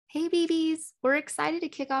Hey, babies! We're excited to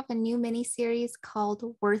kick off a new mini series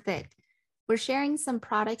called Worth It. We're sharing some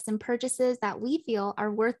products and purchases that we feel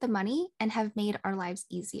are worth the money and have made our lives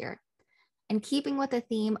easier. And keeping with the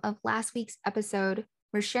theme of last week's episode,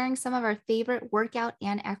 we're sharing some of our favorite workout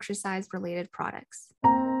and exercise related products.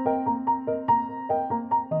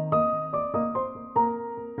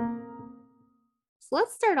 So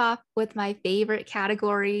let's start off with my favorite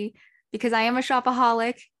category because I am a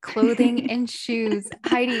shopaholic, clothing and shoes.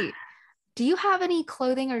 Heidi, do you have any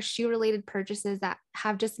clothing or shoe related purchases that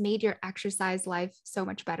have just made your exercise life so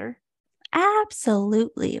much better?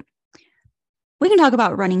 Absolutely. We can talk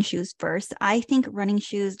about running shoes first. I think running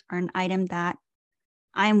shoes are an item that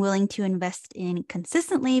I'm willing to invest in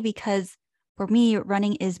consistently because for me,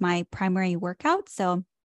 running is my primary workout. So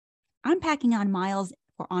I'm packing on miles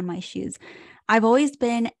on my shoes. I've always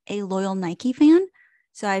been a loyal Nike fan.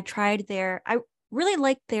 So I really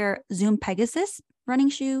like their Zoom Pegasus running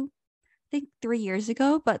shoe, I think 3 years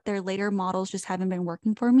ago, but their later models just haven't been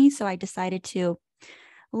working for me. So I decided to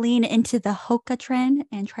lean into the Hoka trend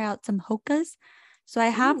and try out some Hokas. So I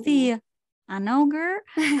have I know, girl.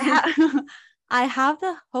 I have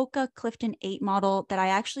the Hoka Clifton 8 model that I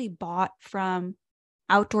actually bought from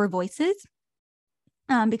Outdoor Voices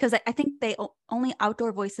because I think only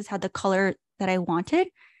Outdoor Voices had the color that I wanted.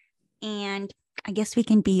 And I guess we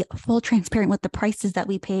can be full transparent with the prices that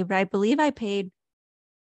we paid, but I believe I paid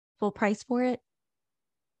full price for it.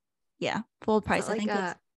 Yeah, full price. I think like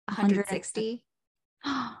it's 160.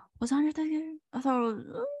 Was 130? I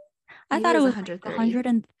Maybe thought it it was was like 130.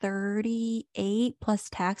 138 plus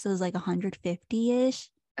tax. It was like 150-ish.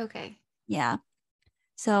 Okay. Yeah.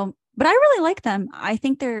 So, but I really like them. I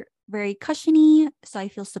think they're very cushiony, so I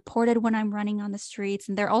feel supported when I'm running on the streets,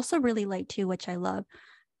 and they're also really light too, which I love.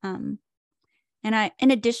 Um, in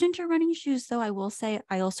addition to running shoes, though, I will say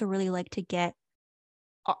I also really like to get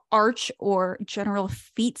arch or general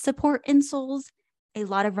feet support insoles. A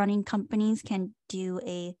lot of running companies can do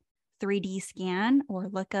a 3D scan or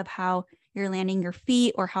look up how you're landing your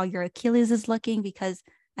feet or how your Achilles is looking, because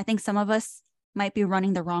I think some of us might be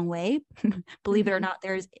running the wrong way. Believe it or not,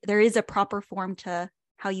 there is a proper form to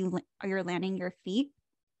how you're landing your feet.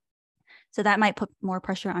 So that might put more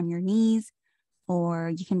pressure on your knees, or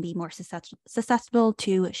you can be more susceptible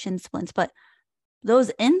to shin splints. But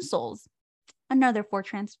those insoles, another full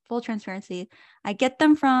transparency, I get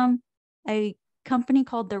them from a company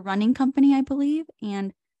called The Running Company, I believe,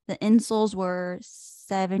 and the insoles were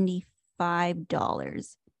 $75.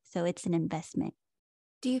 So it's an investment.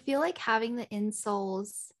 Do you feel like having the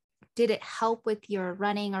insoles, did it help with your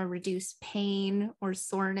running or reduce pain or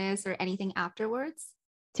soreness or anything afterwards?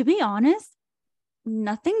 To be honest,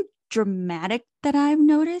 nothing dramatic that I've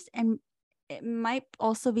noticed. And it might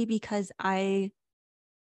also be because I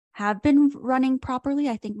have been running properly.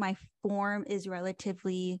 I think my form is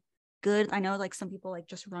relatively good. I know like some people like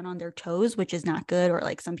just run on their toes, which is not good, or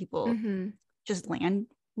like some people just land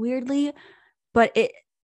weirdly. But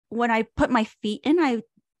when I put my feet in,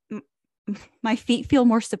 my feet feel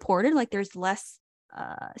more supported. Like there's less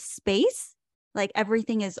space. Like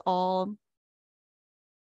everything is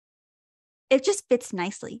it just fits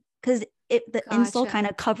nicely because the insole kind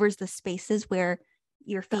of covers the spaces where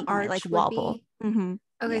your feet might like wobble. Mm-hmm.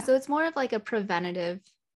 Okay, so it's more of like a preventative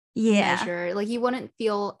measure. Like you wouldn't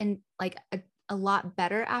feel like a lot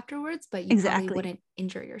better afterwards, but you probably wouldn't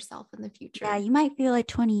injure yourself in the future. Yeah, you might feel like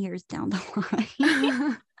 20 years down the line.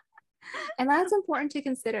 And that's important to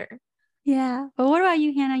consider. Yeah. But what about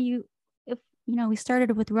you, Hannah? If we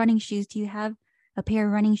started with running shoes, do you have a pair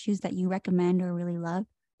of running shoes that you recommend or really love?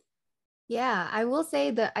 Yeah, I will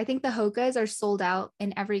say that I think the Hokas are sold out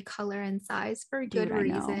in every color and size for a good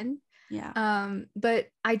reason. Yeah. But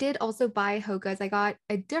I did also buy Hokas. I got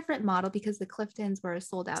a different model because the Cliftons were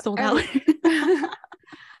sold out.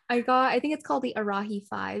 I think it's called the Arahi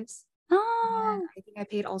 5s. Oh. And I think I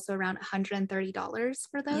paid also around $130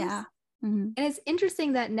 for those. Yeah. Mm-hmm. And it's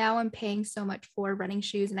interesting that now I'm paying so much for running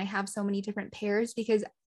shoes and I have so many different pairs, because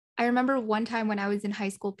I remember one time when I was in high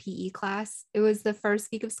school PE class, it was the first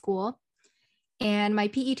week of school. And my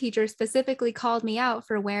PE teacher specifically called me out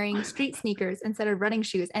for wearing street sneakers instead of running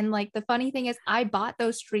shoes. And like the funny thing is, I bought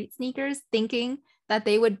those street sneakers thinking that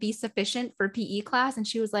they would be sufficient for PE class. And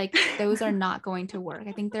she was like, those are not going to work.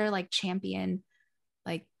 I think they're like Champion,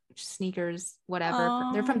 like sneakers, whatever.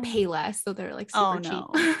 They're from Payless. So they're like super cheap.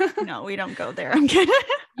 No, we don't go there. I'm kidding.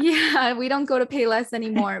 Yeah, we don't go to Payless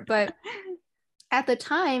anymore. But at the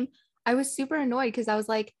time, I was super annoyed because I was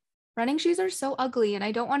like, running shoes are so ugly and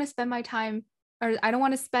I don't want to spend my time, or I don't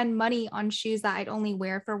want to spend money on shoes that I'd only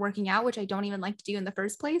wear for working out, which I don't even like to do in the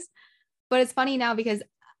first place. But it's funny now because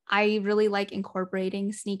I really like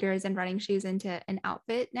incorporating sneakers and running shoes into an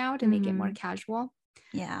outfit now to make it more casual.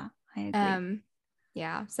 Yeah, I agree.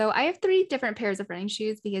 Yeah. So I have 3 different pairs of running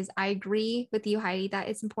shoes because I agree with you, Heidi, that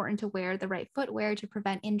it's important to wear the right footwear to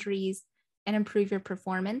prevent injuries and improve your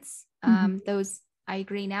performance. Those, I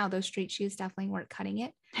agree now, those street shoes definitely weren't cutting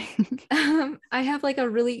it. I have like a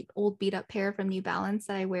really old beat up pair from New Balance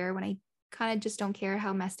that I wear when I kind of just don't care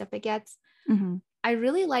how messed up it gets. I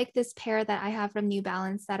really like this pair that I have from New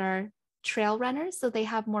Balance that are trail runners. So they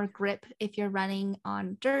have more grip if you're running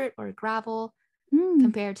on dirt or gravel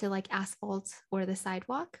compared to like asphalt or the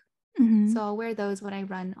sidewalk. So I'll wear those when I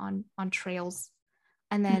run on trails.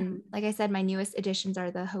 And then, like I said, my newest additions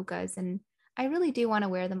are the Hokas. And I really do want to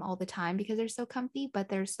wear them all the time because they're so comfy, but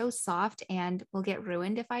they're so soft and will get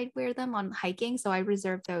ruined if I wear them on hiking. So I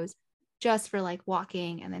reserve those just for like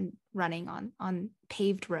walking and then running on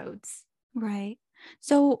paved roads. Right.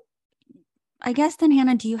 So I guess then,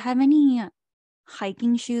 Hannah, do you have any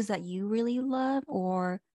hiking shoes that you really love,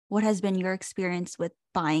 or what has been your experience with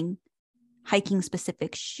buying hiking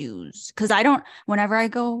specific shoes? Because whenever I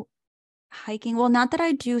go hiking, well, not that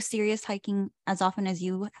I do serious hiking as often as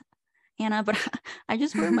you, Hannah, but I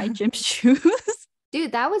just wear my gym shoes.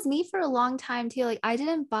 Dude, that was me for a long time too. Like I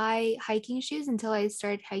didn't buy hiking shoes until I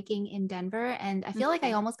started hiking in Denver. And I feel like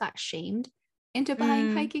I almost got shamed into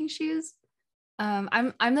buying hiking shoes.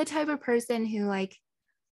 I'm the type of person who like,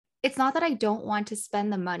 it's not that I don't want to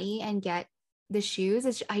spend the money and get the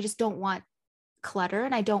shoes. I just don't want clutter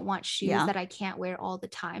and I don't want shoes that I can't wear all the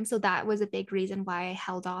time. So that was a big reason why I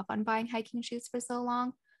held off on buying hiking shoes for so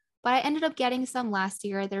long. But I ended up getting some last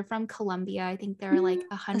year. They're from Columbia. I think they're like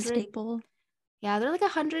a staple. Yeah, they're like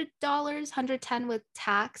 $100, 110 with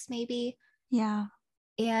tax maybe. Yeah.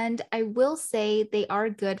 And I will say they are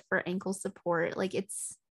good for ankle support. Like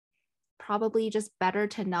it's probably just better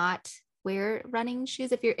to not wear running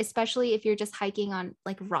shoes especially if you're just hiking on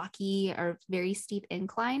like rocky or very steep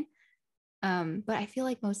incline. But I feel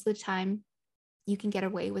like most of the time you can get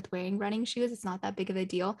away with wearing running shoes. It's not that big of a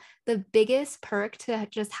deal. The biggest perk to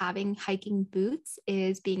just having hiking boots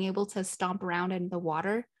is being able to stomp around in the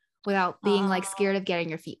water without being like scared of getting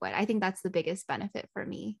your feet wet. I think that's the biggest benefit for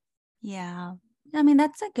me. Yeah. I mean,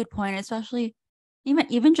 that's a good point, especially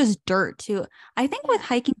even just dirt too. I think with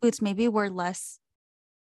hiking boots, maybe we're less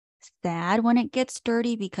sad when it gets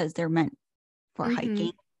dirty because they're meant for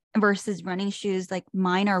hiking versus running shoes. Like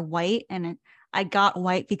mine are white, and I got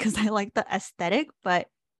white because I like the aesthetic, but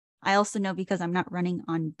I also know because I'm not running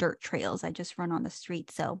on dirt trails. I just run on the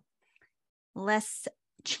street. So less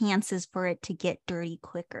chances for it to get dirty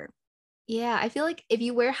quicker. Yeah, I feel like if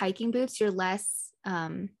you wear hiking boots, you're less,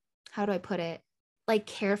 how do I put it? Like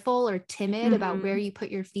careful or timid about where you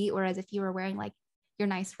put your feet. Whereas if you were wearing like your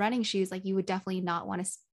nice running shoes, like you would definitely not want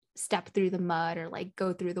to step through the mud or like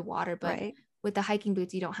go through the water. But with the hiking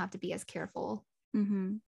boots, you don't have to be as careful.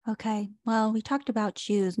 Okay. Well, we talked about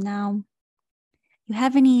shoes. Now, you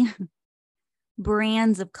have any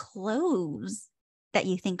brands of clothes that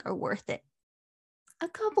you think are worth it? A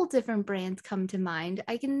couple different brands come to mind.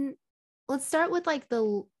 Let's start with like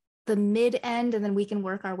the mid end and then we can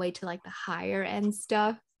work our way to like the higher end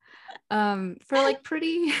stuff. For like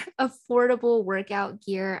pretty affordable workout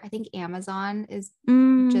gear, I think Amazon is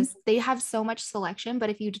just, they have so much selection, but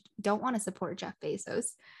if you don't want to support Jeff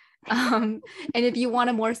Bezos, and if you want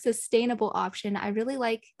a more sustainable option, I really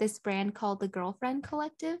like this brand called the Girlfriend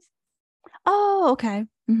Collective. Oh, okay.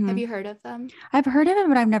 Have you heard of them? I've heard of it,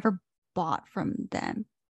 but I've never bought from them.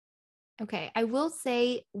 Okay. I will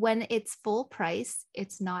say when it's full price,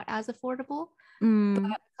 it's not as affordable. But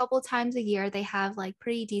a couple times a year, they have like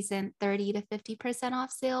pretty decent 30 to 50%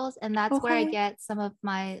 off sales. And that's where I get some of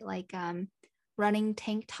my like running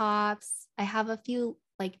tank tops. I have a few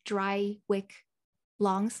like dry wick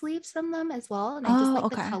long sleeves from them as well. And I just like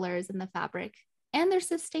the colors and the fabric. And they're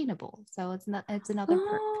sustainable. So it's another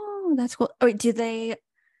perk. Oh, that's cool. Wait, do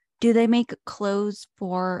they make clothes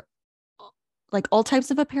for like all types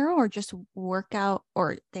of apparel or just workout,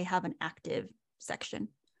 or they have an active section?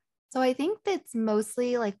 So I think that's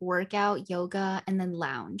mostly like workout, yoga, and then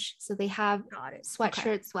lounge. So they have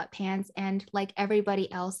sweatshirts, sweatpants, and like everybody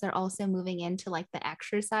else, they're also moving into like the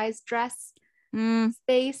exercise dress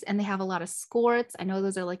space, and they have a lot of skirts. I know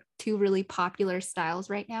those are like 2 really popular styles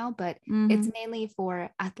right now, but it's mainly for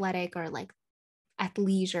athletic or like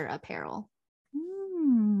athleisure apparel.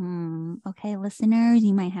 Okay, listeners,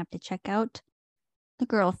 you might have to check out the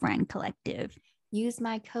Girlfriend Collective. Use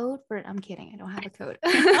my code I'm kidding. I don't have a code.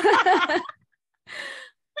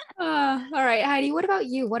 All right, Heidi, what about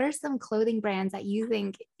you? What are some clothing brands that you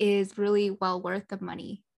think is really well worth the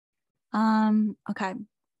money? Okay.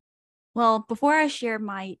 Well, before I share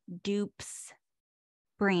my dupes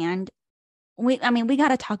brand, we got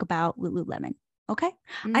to talk about Lululemon. Okay.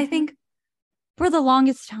 I Mm-hmm. think for the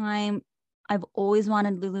longest time, I've always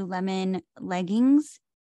wanted Lululemon leggings.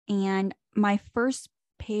 And my first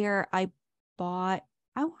pair I bought,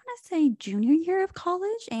 I want to say junior year of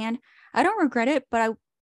college. And I don't regret it, but I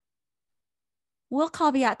will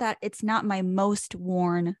caveat that it's not my most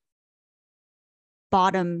worn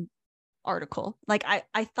bottom article. Like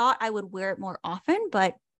I thought I would wear it more often,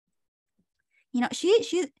 but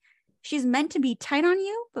she's meant to be tight on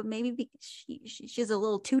you, but maybe she's a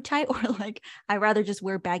little too tight, or like I rather just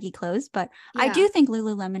wear baggy clothes. But I Yeah. do think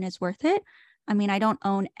Lululemon is worth it. I mean, I don't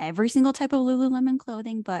own every single type of Lululemon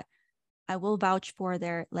clothing, but I will vouch for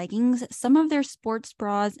their leggings, some of their sports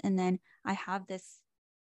bras, and then I have this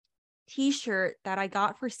t-shirt that I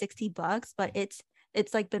got for $60, but it's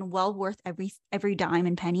like been well worth every dime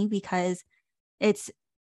and penny because it's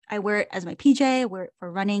I wear it as my PJ, I wear it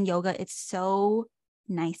for running, yoga. It's so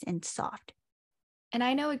nice and soft. And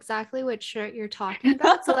I know exactly what shirt you're talking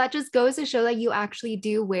about. So that just goes to show that you actually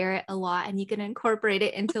do wear it a lot and you can incorporate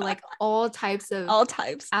it into like all types of All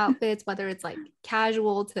types. outfits, whether it's like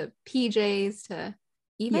casual to PJs to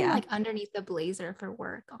even Yeah. like underneath the blazer for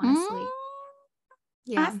work, Mm, honestly. I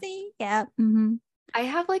Yeah. see. Yeah. Mm-hmm. I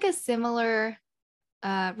have like a similar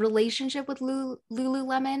relationship with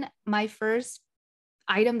Lululemon. My first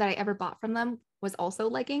item that I ever bought from them was also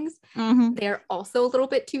leggings. Mm-hmm. They're also a little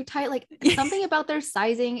bit too tight. Like something about their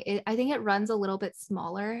sizing, I think it runs a little bit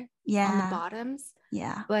smaller on the Yeah. bottoms,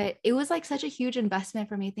 Yeah. but it was like such a huge investment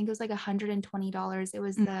for me. I think it was like $120. It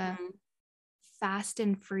was the Mm-hmm. fast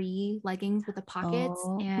and free leggings with the pockets.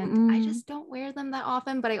 Oh. And I Mm-hmm. just don't wear them that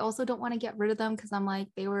often, but I also don't want to get rid of them because I'm like,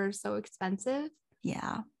 they were so expensive.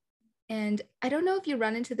 Yeah. And I don't know if you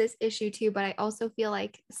run into this issue too, but I also feel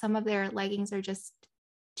like some of their leggings are just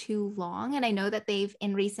too long. And I know that they've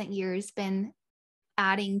in recent years been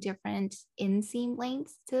adding different inseam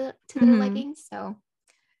lengths to their Mm-hmm. leggings. So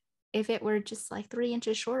if it were just like 3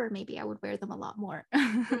 inches shorter, maybe I would wear them a lot more.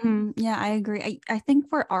 Mm-hmm. Yeah, I agree. I think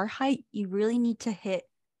for our height, you really need to hit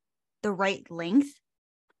the right length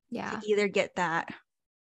to Yeah. either get that,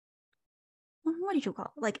 what did you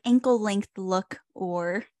call it? Like ankle length look,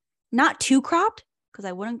 or not too cropped, because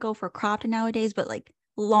I wouldn't go for cropped nowadays, but like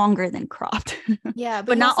longer than cropped, Yeah. But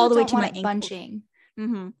but you not also all the way don't to want my it ankles. bunching.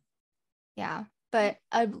 Mm-hmm. Yeah. But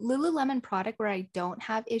a Lululemon product where I don't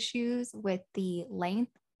have issues with the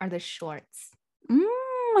length are the shorts. I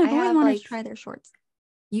I've always have wanted to like, try their shorts.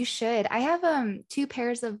 you should. I have two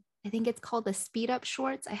pairs of, I think it's called the speed up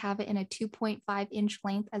shorts. I have it in a 2.5 inch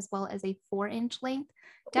length as well as a 4 inch length.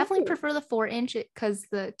 Definitely Ooh. prefer the 4 inch because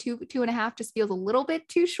the 2.5 just feels a little bit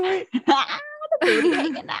too short. The booty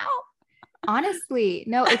hanging out. Honestly,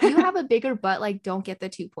 no, if you have a bigger butt, like don't get the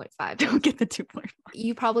 2.5. Don't get the 2.5.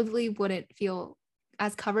 You probably wouldn't feel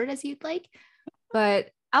as covered as you'd like. But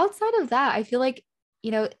outside of that, I feel like, you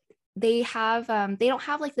know, they don't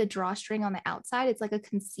have like the drawstring on the outside. It's like a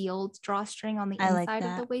concealed drawstring on the I like inside of the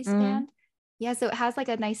that. Mm. waistband. Yeah, so it has like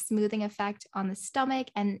a nice smoothing effect on the stomach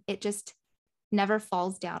and it just never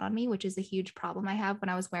falls down on me, which is a huge problem I have when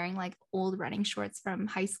I was wearing like old running shorts from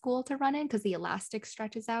high school to run in because the elastic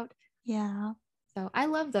stretches out. Yeah. So I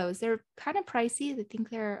love those. They're kind of pricey. I think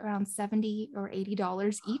they're around $70 or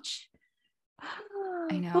 $80 each.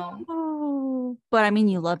 I know. Oh, but I mean,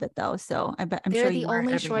 you love it though, so I'm sure They're you the wear it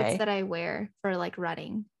only every shorts day. that I wear for like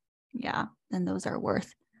running. Yeah, then those are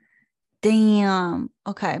worth. Damn.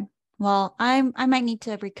 Okay. Well, I might need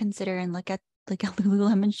to reconsider and look at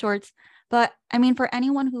Lululemon shorts. But I mean, for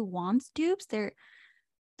anyone who wants dupes, there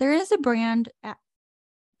is a brand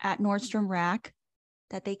at Nordstrom Rack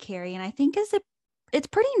that they carry, and I think it's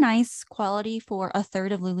pretty nice quality for a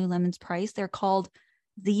third of Lululemon's price. They're called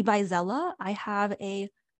Z by Zella. I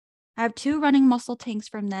have two running muscle tanks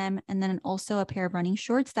from them, and then also a pair of running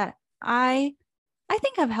shorts that I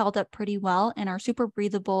think have held up pretty well and are super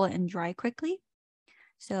breathable and dry quickly.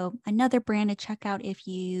 So another brand to check out if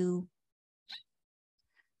you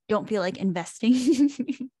don't feel like investing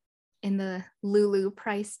In the Lulu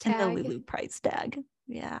price in the tag. Lulu price tag.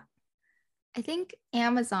 Yeah. I think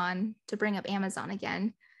Amazon, to bring up Amazon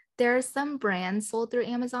again, there are some brands sold through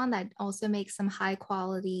Amazon that also make some high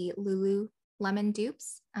quality Lululemon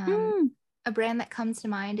dupes. Mm. A brand that comes to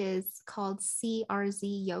mind is called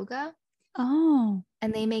CRZ Yoga, Oh.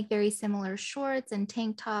 and they make very similar shorts and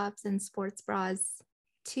tank tops and sports bras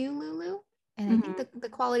to Lulu. And I think Mhm. the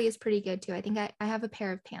quality is pretty good too. I think I have a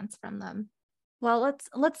pair of pants from them. Well,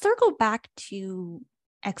 let's circle back to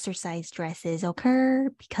exercise dresses, okay?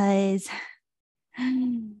 Because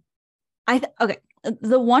okay.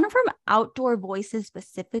 The one from Outdoor Voices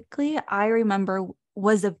specifically, I remember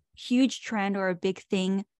was a huge trend or a big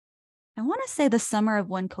thing. I want to say the summer of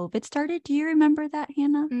when COVID started. Do you remember that,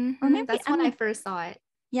 Hannah? Or maybe, That's I when I mean, first saw it.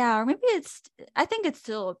 yeah, or maybe I think it's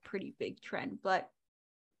still a pretty big trend, but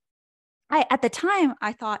at the time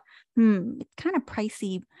I thought, it's kind of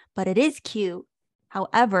pricey, but it is cute.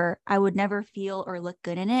 However, I would never feel or look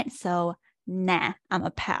good in it. So nah, I'm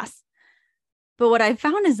a pass. But what I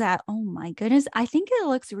found is that, oh my goodness, I think it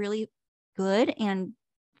looks really good and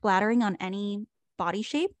flattering on any body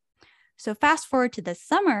shape. So fast forward to the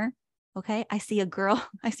summer, okay, I see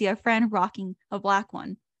a friend rocking a black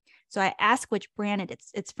one. So I ask which brand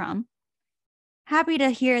it's from. Happy to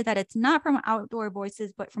hear that it's not from Outdoor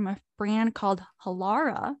Voices, but from a brand called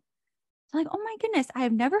Halara. It's like, oh my goodness, I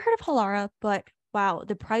have never heard of Halara, but wow,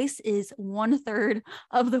 the price is 1/3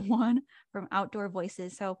 of the one from Outdoor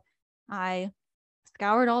Voices. So I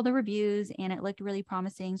scoured all the reviews and it looked really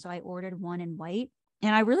promising. So I ordered one in white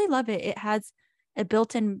and I really love it. It has a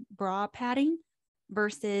built-in bra padding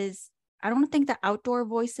versus I don't think the Outdoor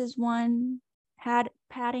Voices one had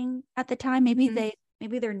padding at the time. Maybe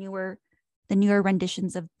they're newer, the newer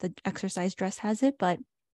renditions of the exercise dress has it, but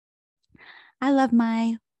I love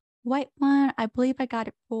my white one. I believe I got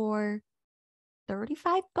it for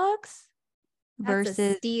 $35 That's a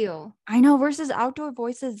versus steal. I know versus Outdoor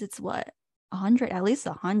Voices, it's what 100, at least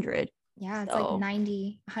 100. Yeah, it's like So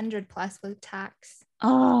 90, 100 plus with tax.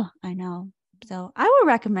 oh, I know. So I would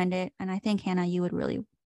recommend it. And I think Hannah, you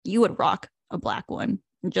would rock a black one.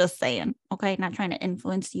 Just saying. Okay. Not trying to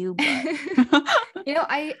influence you, but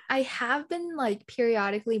I have been like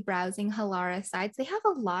periodically browsing Halara sites. They have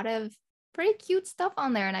a lot of pretty cute stuff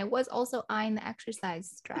on there. And I was also eyeing the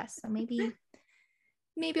exercise dress. So maybe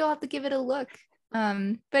I'll have to give it a look.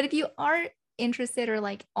 But if you are interested or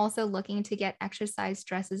like also looking to get exercise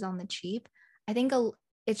dresses on the cheap, I think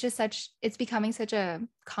it's becoming such a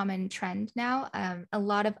common trend now. A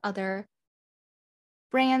lot of other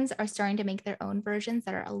brands are starting to make their own versions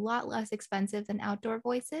that are a lot less expensive than Outdoor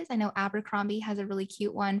Voices. I know Abercrombie has a really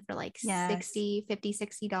cute one for like yes.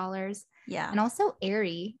 $60. Yeah. And also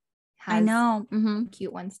Aerie has I know.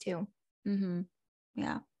 cute ones too.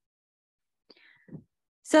 Yeah.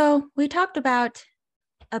 So we talked about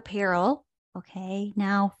apparel. Okay.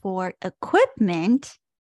 Now for equipment,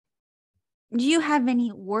 do you have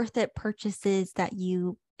any worth it purchases that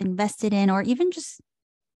you invested in, or even just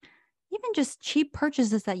cheap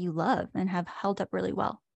purchases that you love and have held up really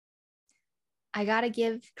well? I gotta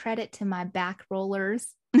give credit to my back rollers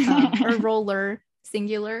or roller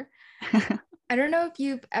singular. I don't know if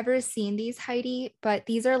you've ever seen these, Heidi, but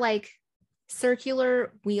these are like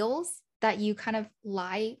circular wheels that you kind of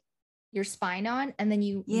lie your spine on and then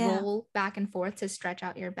you roll back and forth to stretch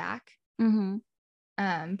out your back. But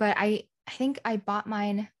I think I bought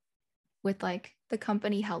mine with like the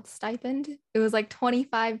company health stipend. It was like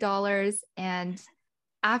 $25. And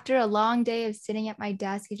after a long day of sitting at my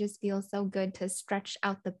desk, it just feels so good to stretch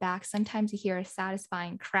out the back. Sometimes you hear a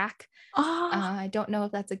satisfying crack. I don't know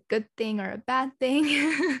if that's a good thing or a bad thing.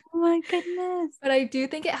 Oh my goodness. But I do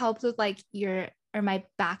think it helps with like my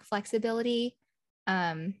back flexibility.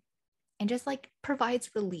 And just like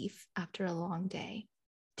provides relief after a long day.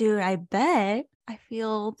 Dude, I bet. I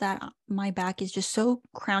feel that my back is just so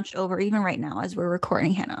crouched over, even right now as we're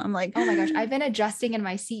recording, Hannah. I'm like, oh my gosh, I've been adjusting in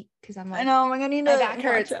my seat because I'm like, I know, I'm gonna need my back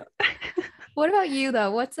hurts. What about you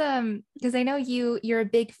though? What's because I know you're a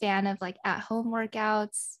big fan of like at-home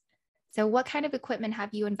workouts. So what kind of equipment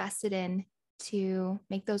have you invested in to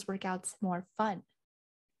make those workouts more fun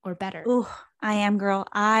or better? Oh, I am, girl.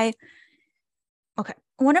 Okay.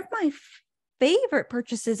 One of my favorite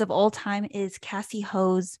purchases of all time is Cassie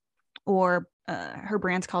Ho's, or her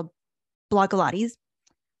brand's called Blogilates,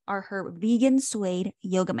 are her vegan suede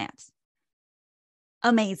yoga mats.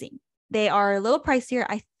 Amazing. They are a little pricier.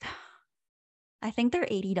 I think they're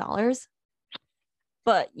 $80.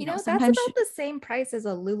 But you know, sometimes that's about the same price as a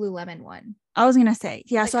Lululemon one. I was gonna say,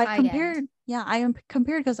 yeah. Like so I compared, end. Yeah, I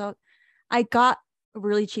compared because I got a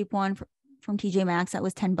really cheap one from TJ Maxx that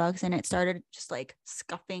was $10, and it started just like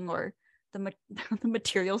scuffing, or the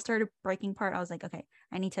material started breaking apart. I was like, okay,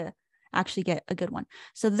 I need to actually get a good one.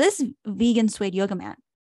 So this vegan suede yoga mat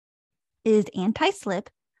is anti-slip,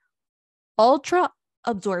 ultra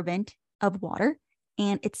absorbent of water,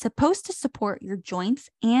 and it's supposed to support your joints,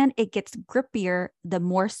 and it gets grippier the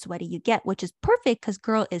more sweaty you get, which is perfect because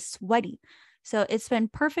girl is sweaty. So it's been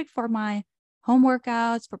perfect for my home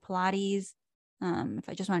workouts, for Pilates. If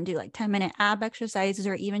I just want to do like 10-minute ab exercises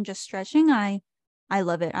or even just stretching, I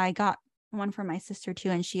love it. I got one for my sister too,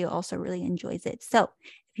 and she also really enjoys it. So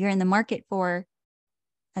if you're in the market for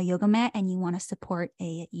a yoga mat and you want to support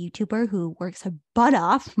a YouTuber who works her butt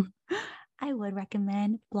off, I would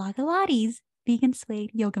recommend Blogilates vegan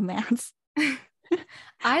suede yoga mats.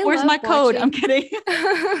 I Where's love my code? I'm kidding.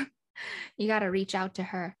 You got to reach out to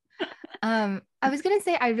her. I was going to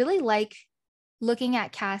say, I really like looking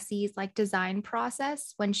at Cassie's like design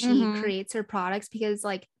process when she creates her products, because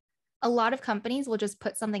like a lot of companies will just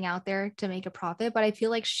put something out there to make a profit, but I feel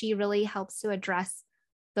like she really helps to address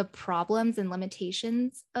the problems and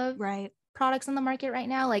limitations of products on the market right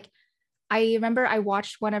now. Like I remember I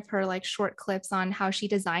watched one of her like short clips on how she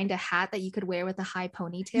designed a hat that you could wear with a high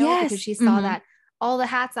ponytail, because she saw that all the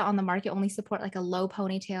hats out on the market only support like a low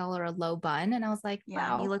ponytail or a low bun. And I was like,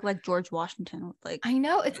 wow, you look like George Washington. Like, I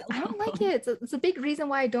know I don't like it. It's a big reason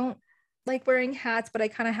why I don't like wearing hats, but I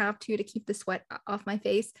kind of have to keep the sweat off my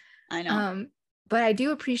face. I know. But I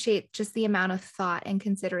do appreciate just the amount of thought and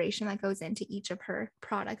consideration that goes into each of her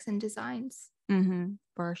products and designs.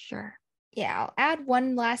 For sure. Yeah, I'll add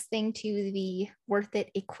one last thing to the worth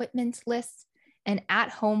it equipment list: an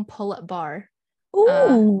at-home pull-up bar.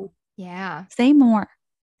 Ooh. Yeah. Say more.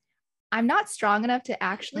 I'm not strong enough to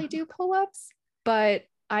actually do pull-ups, but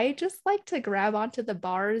I just like to grab onto the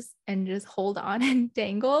bars and just hold on and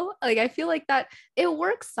dangle. Like I feel like that it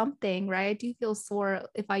works something, right? I do feel sore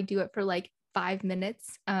if I do it for like 5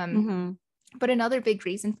 minutes. But another big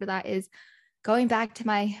reason for that is going back to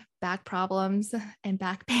my back problems and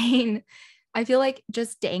back pain. I feel like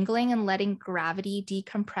just dangling and letting gravity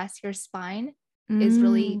decompress your spine is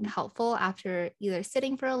really helpful after either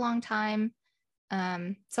sitting for a long time.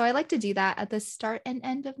 So I like to do that at the start and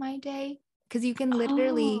end of my day, because you can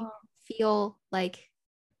literally feel like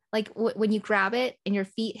when you grab it and your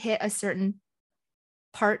feet hit a certain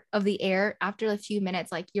part of the air, after a few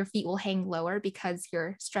minutes, like your feet will hang lower because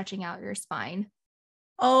you're stretching out your spine.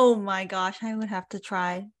 Oh my gosh, I would have to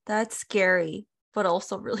try. That's scary, but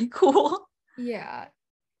also really cool. Yeah.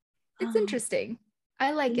 It's interesting.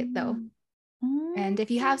 I like it though. And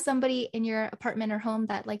if you have somebody in your apartment or home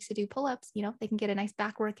that likes to do pull-ups, you know, they can get a nice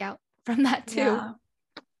back workout from that too. Yeah.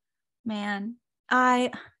 Man,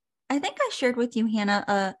 I think I shared with you, Hannah,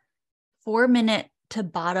 a 4-minute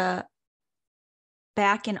Tabata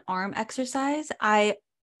back and arm exercise. I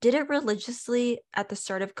did it religiously at the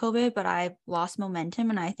start of COVID, but I've lost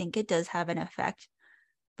momentum and I think it does have an effect.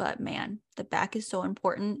 But man, the back is so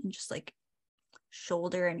important, and just like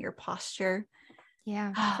shoulder and your posture.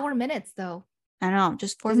 Yeah. 4 minutes though. I know,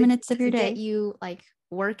 just 4 minutes of your day. Get you like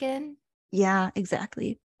working. Yeah,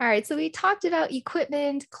 exactly. All right. So we talked about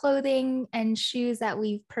equipment, clothing, and shoes that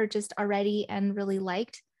we've purchased already and really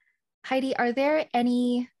liked. Heidi, are there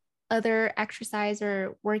any other exercise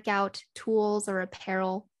or workout tools or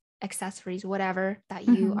apparel, accessories, whatever, that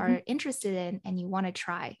you are interested in and you want to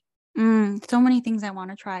try? So many things I want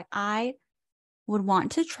to try. I would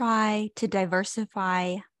want to try to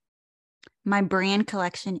diversify my brand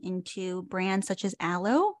collection into brands such as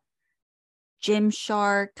Aloe,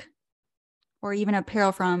 Gymshark, or even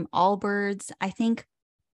apparel from Allbirds. I think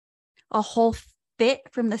a whole fit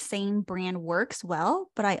from the same brand works well,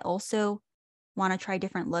 but I also want to try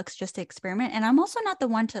different looks just to experiment. And I'm also not the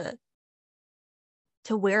one to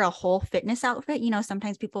wear a whole fitness outfit. You know,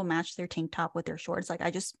 sometimes people match their tank top with their shorts. Like I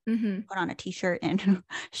just put on a t-shirt and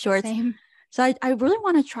shorts. Same. So I really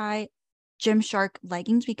want to try Gymshark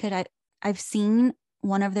leggings, because I've seen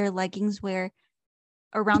one of their leggings where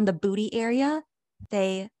around the booty area,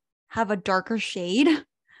 they have a darker shade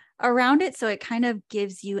around it. So it kind of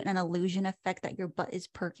gives you an illusion effect that your butt is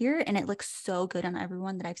perkier, and it looks so good on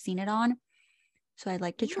everyone that I've seen it on. So I'd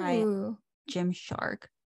like to try Gymshark.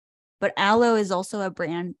 But Aloe is also a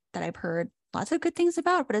brand that I've heard lots of good things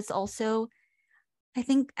about, but it's also, I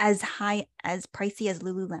think, as pricey as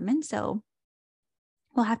Lululemon. So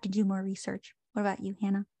we'll have to do more research. What about you,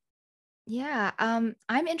 Hannah? Yeah,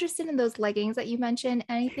 I'm interested in those leggings that you mentioned.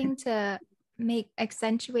 Anything to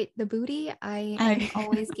accentuate the booty, I am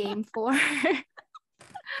always game for.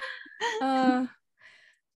 A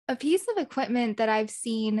piece of equipment that I've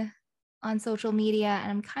seen on social media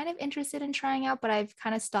and I'm kind of interested in trying out, but I've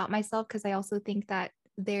kind of stopped myself because I also think that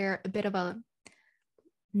they're a bit of a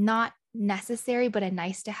not necessary, but a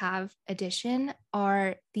nice to have addition,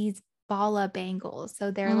 are these Bala bangles.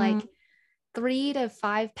 So they're like 3 to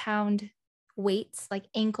 5 pound weights, like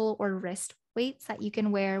ankle or wrist weights that you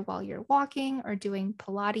can wear while you're walking or doing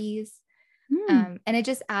Pilates. And it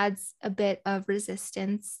just adds a bit of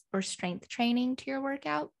resistance or strength training to your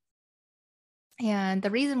workout. And the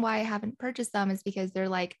reason why I haven't purchased them is because they're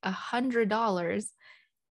like $100,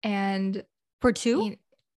 and for two,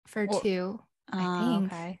 I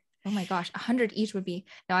think. Okay. Oh my gosh, 100 each would be.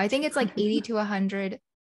 No, I think it's like 80 to 100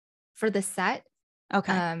 for the set.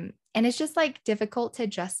 Okay. And it's just like difficult to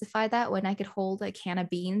justify that when I could hold a can of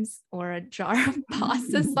beans or a jar of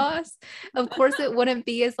pasta sauce. Of course, it wouldn't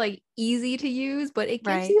be as like easy to use, but it gives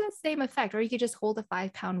Right. you the same effect. Or you could just hold a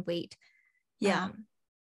 5 pound weight. Yeah.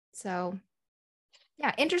 So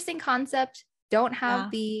yeah, interesting concept. Don't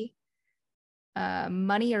have Yeah. the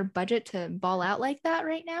money or budget to ball out like that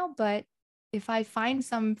right now, but if I find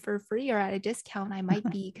some for free or at a discount, I might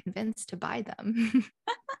be convinced to buy them.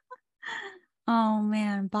 Oh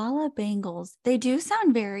man, Bala bangles. They do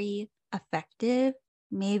sound very effective.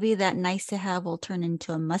 Maybe that nice to have will turn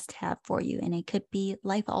into a must have for you and it could be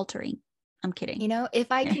life altering. I'm kidding. You know, if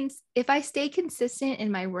I stay consistent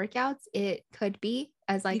in my workouts, it could be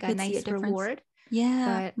as You like a could see a nice difference. reward.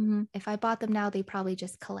 Yeah. But Mhm. if I bought them now, they probably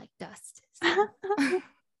just collect dust. So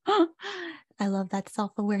I love that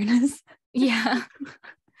self awareness. yeah.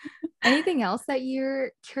 Anything else that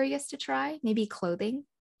you're curious to try? Maybe clothing?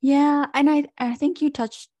 Yeah, and I think you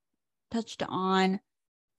touched on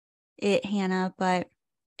it, Hannah, but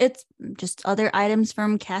it's just other items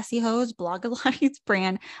from Cassie Ho's Blogilates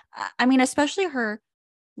brand. I mean, especially her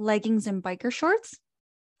leggings and biker shorts.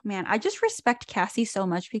 Man, I just respect Cassie so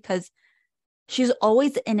much because she's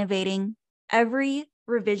always innovating. Every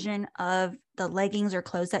revision of the leggings or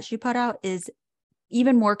clothes that she put out is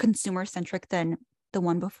even more consumer centric than the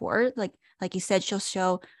one before. Like you said, she'll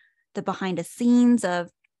show the behind the scenes of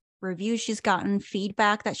reviews she's gotten,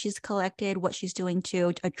 feedback that she's collected, what she's doing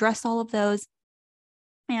to address all of those.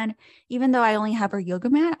 And even though I only have her yoga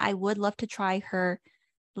mat, I would love to try her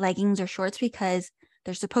leggings or shorts because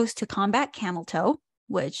they're supposed to combat camel toe,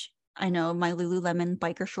 which I know my Lululemon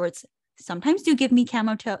biker shorts sometimes do give me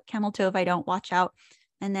camel toe if I don't watch out.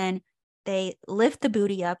 And then they lift the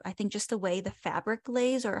booty up. I think just the way the fabric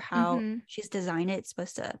lays or how Mm-hmm. she's designed it, it's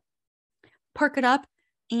supposed to perk it up,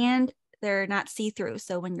 and they're not see-through.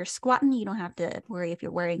 So when you're squatting, you don't have to worry if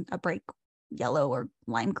you're wearing a bright yellow or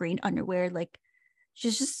lime green underwear. Like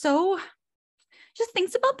she's just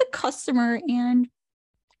thinks about the customer, and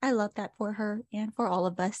I love that for her and for all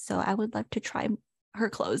of us. So I would love to try her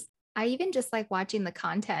clothes. I even just like watching the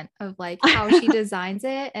content of like how she designs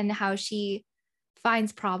it and how she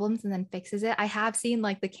finds problems and then fixes it. I have seen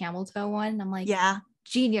like the camel toe one. And I'm like, Yeah.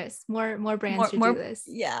 genius. More brands should do this.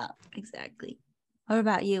 Yeah, exactly. What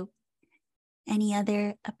about you? Any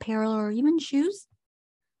other apparel or even shoes?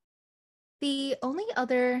 The only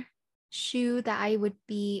other shoe that I would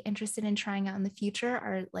be interested in trying out in the future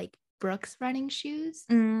are like Brooks running shoes.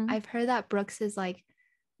 Mm, I've heard that Brooks is like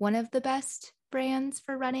one of the best brands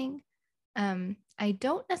for running. I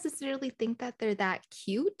don't necessarily think that they're that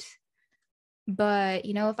cute, but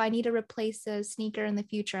you know, if I need to replace a sneaker in the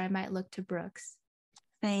future, I might look to Brooks.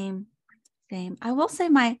 same, same. I will say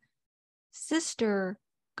my sister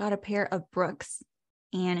got a pair of Brooks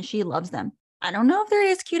and she loves them. I don't know if they're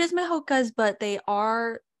as cute as my Hoka's, but they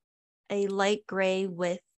are a light gray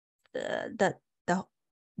with the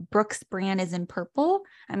Brooks brand is in purple.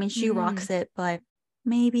 I mean, she rocks it, but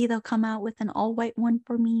maybe they'll come out with an all white one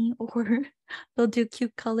for me, or they'll do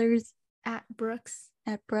cute colors At Brooks.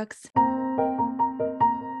 at Brooks.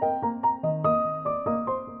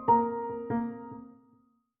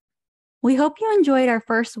 We hope you enjoyed our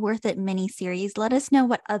first Worth It mini series. Let us know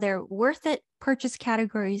what other worth it purchase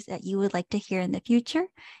categories that you would like to hear in the future.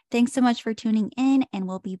 Thanks so much for tuning in, and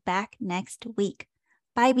we'll be back next week.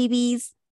 Bye, BBs.